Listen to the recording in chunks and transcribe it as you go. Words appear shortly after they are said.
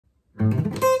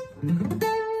Sweep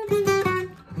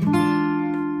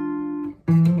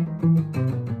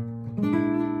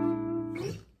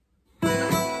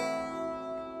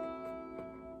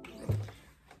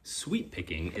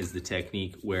picking is the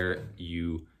technique where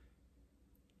you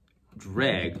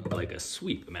drag like a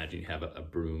sweep. Imagine you have a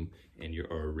broom and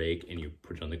or a rake and you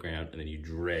put it on the ground and then you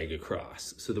drag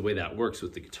across. So the way that works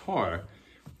with the guitar,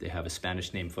 they have a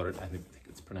Spanish name for it. I think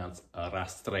it's pronounced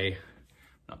Arrastré.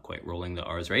 Not quite rolling the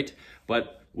R's right.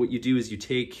 But what you do is you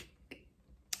take,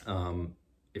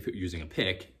 if you're using a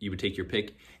pick, you would take your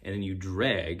pick and then you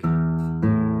drag through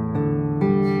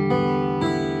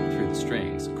the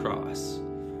strings across.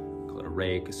 Call it a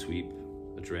rake, a sweep,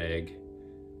 a drag.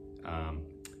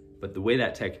 But the way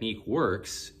that technique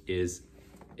works is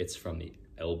it's from the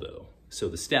elbow. So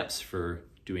the steps for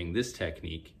doing this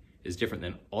technique is different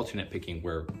than alternate picking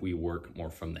where we work more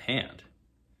from the hand.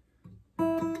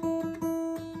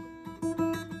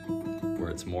 Where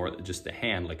it's more just the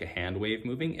hand, like a hand wave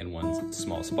moving in one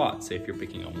small spot. Say if you're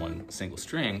picking on one single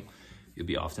string, you'll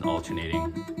be often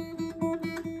alternating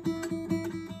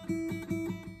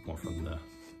more from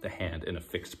the hand in a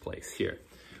fixed place here.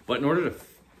 But in order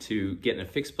to get in a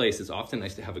fixed place, it's often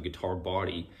nice to have a guitar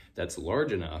body that's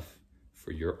large enough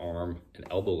for your arm and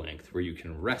elbow length where you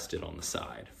can rest it on the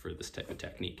side for this type of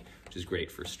technique, which is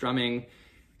great for strumming.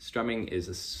 Strumming is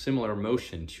a similar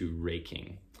motion to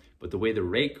raking, but the way the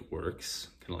rake works,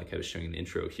 kind of like I was showing in the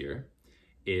intro here,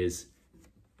 is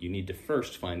you need to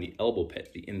first find the elbow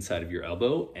pit, the inside of your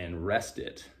elbow, and rest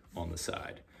it on the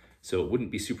side. So it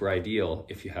wouldn't be super ideal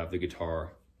if you have the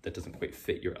guitar that doesn't quite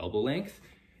fit your elbow length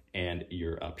and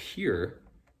you're up here,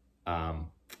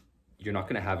 you're not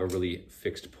gonna have a really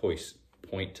fixed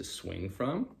point to swing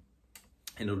from,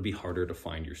 and it'll be harder to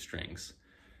find your strings.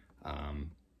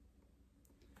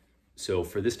 So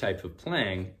for this type of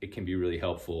playing, it can be really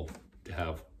helpful to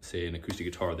have, say, an acoustic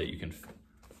guitar that you can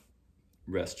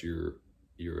rest your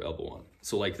elbow on.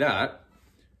 So like that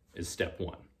is step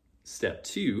one. Step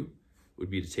two would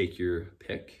be to take your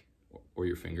pick or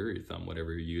your finger, or your thumb,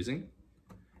 whatever you're using,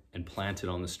 and plant it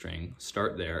on the string,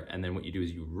 start there, and then what you do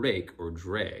is you rake or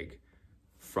drag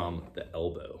from the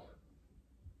elbow.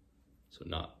 So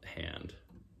not hand.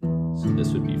 So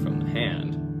this would be from the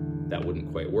hand. That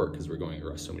wouldn't quite work because we're going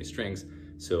across so many strings.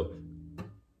 So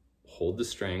hold the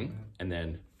string, and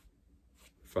then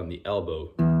from the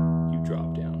elbow, you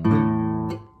drop down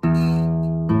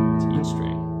to each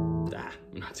string.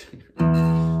 I'm not doing it.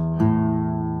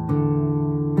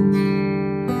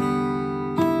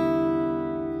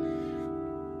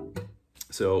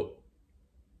 So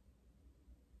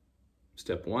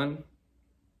step one,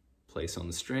 place on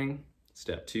the string.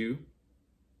 Step two,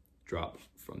 drop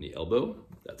from the elbow.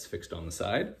 That's fixed on the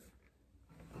side.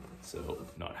 So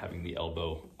not having the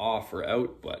elbow off or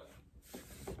out, but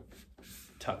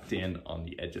tucked in on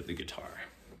the edge of the guitar.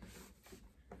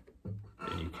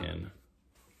 Then you can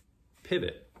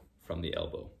pivot from the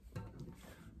elbow.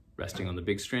 Resting on the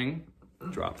big string,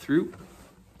 drop through,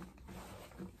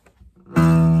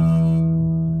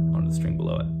 onto the string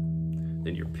below it.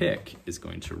 Then your pick is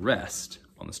going to rest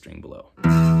on the string below.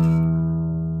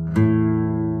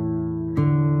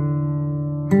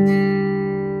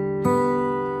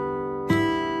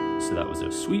 So that was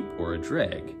a sweep or a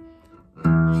drag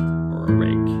or a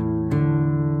rake.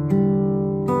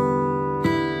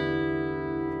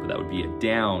 But that would be a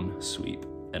down sweep.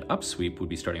 An up sweep would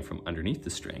be starting from underneath the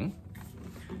string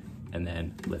and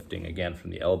then lifting again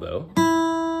from the elbow.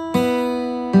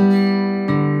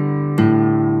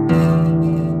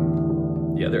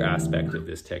 The other aspect of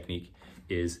this technique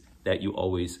is that you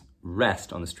always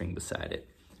rest on the string beside it.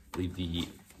 I believe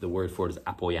the word for it is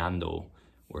apoyando,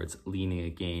 where it's leaning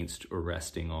against or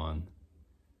resting on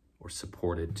or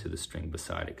supported to the string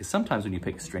beside it. Because sometimes when you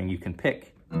pick a string, you can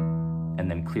pick and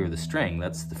then clear the string.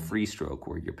 That's the free stroke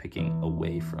where you're picking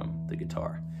away from the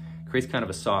guitar. It creates kind of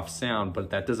a soft sound, but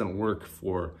that doesn't work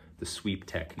for the sweep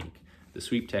technique. The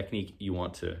sweep technique, you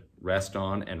want to rest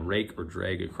on and rake or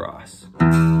drag across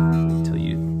until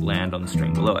you land on the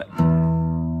string below it.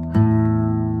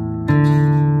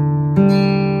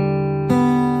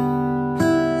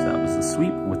 So that was the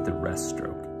sweep with the rest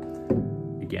stroke.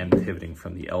 Again, pivoting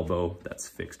from the elbow that's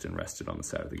fixed and rested on the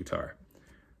side of the guitar.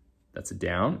 That's a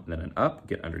down, and then an up,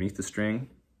 get underneath the string,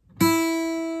 drag,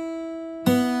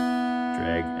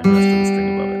 and rest on the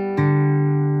string above it.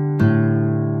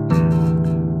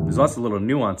 There's lots of little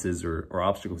nuances or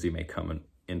obstacles you may come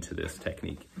into this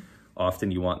technique.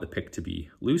 Often you want the pick to be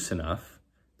loose enough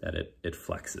that it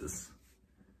flexes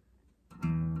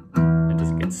and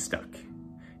doesn't get stuck.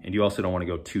 And you also don't want to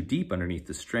go too deep underneath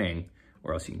the string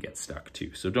or else you can get stuck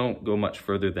too. So don't go much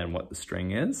further than what the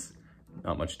string is,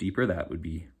 not much deeper. That would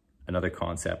be another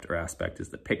concept or aspect, is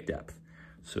the pick depth.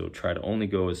 So try to only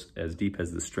go as deep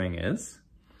as the string is.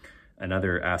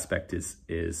 Another aspect is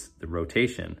the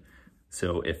rotation.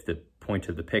 So if the point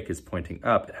of the pick is pointing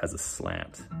up, it has a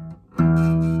slant,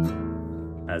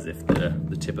 as if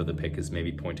the tip of the pick is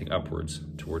maybe pointing upwards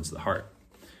towards the heart.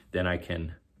 Then I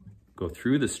can go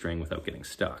through the string without getting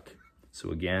stuck.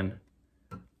 So again,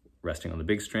 resting on the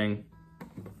big string,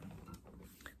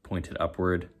 point it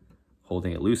upward,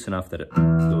 holding it loose enough that it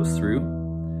goes through,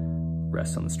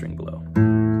 rest on the string below,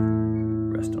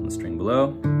 rest on the string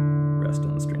below, rest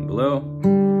on the string below,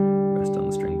 rest on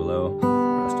the string below,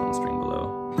 rest on the string below.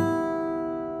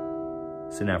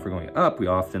 So now if we're going up, we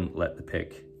often let the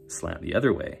pick slant the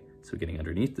other way. So getting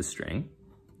underneath the string,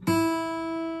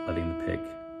 letting the pick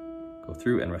go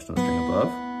through and rest on the string above.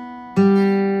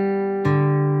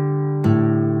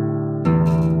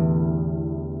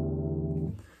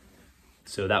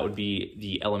 So that would be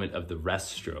the element of the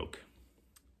rest stroke.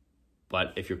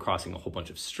 But if you're crossing a whole bunch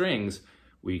of strings,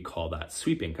 we call that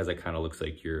sweeping, because it kind of looks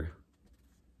like you're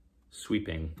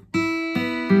sweeping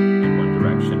in one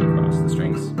direction across the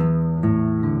strings,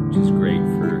 which is great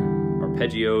for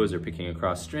arpeggios or picking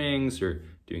across strings, or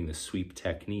doing the sweep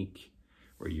technique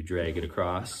where you drag it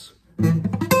across,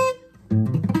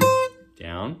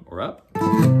 down or up,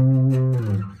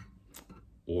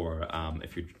 or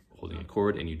if you're holding a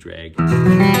chord and you drag, you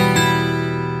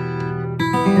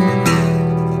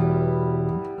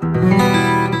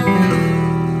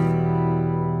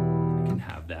can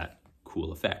have that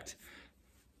cool effect.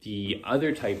 The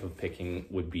other type of picking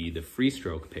would be the free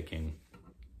stroke picking,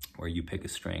 where you pick a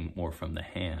string more from the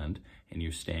hand and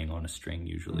you're staying on a string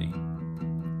usually,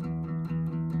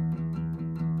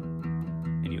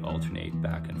 and you alternate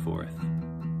back and forth.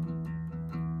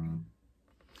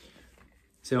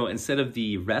 So instead of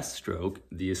the rest stroke,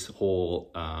 this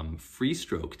whole free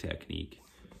stroke technique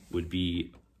would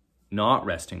be not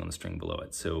resting on the string below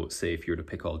it. So say if you were to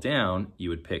pick all down, you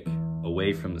would pick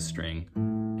away from the string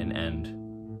and end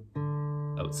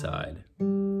outside.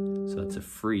 So that's a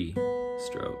free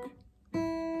stroke. It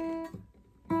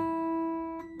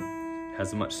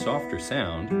has a much softer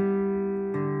sound,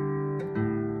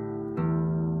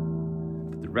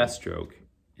 but the rest stroke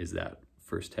is that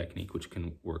first technique, which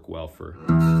can work well for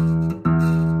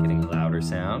getting a louder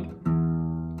sound,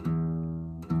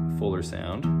 a fuller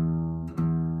sound.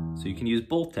 So you can use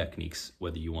both techniques,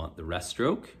 whether you want the rest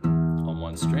stroke on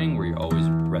one string where you're always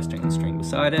resting on the string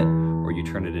beside it, or you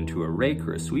turn it into a rake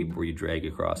or a sweep where you drag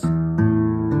across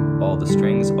all the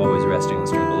strings, always resting on the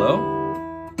string below,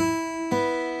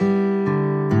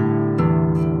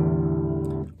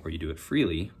 or you do it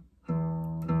freely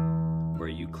where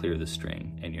you clear the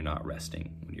string and you're not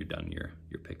resting when you're done your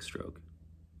pick stroke.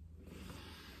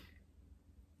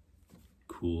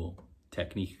 Cool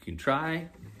technique you can try: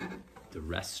 the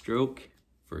rest stroke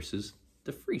versus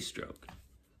the free stroke.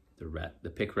 The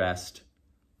pick rest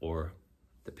or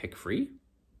the pick free.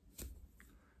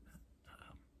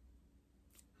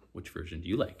 Which version do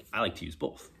you like? I like to use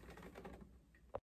both.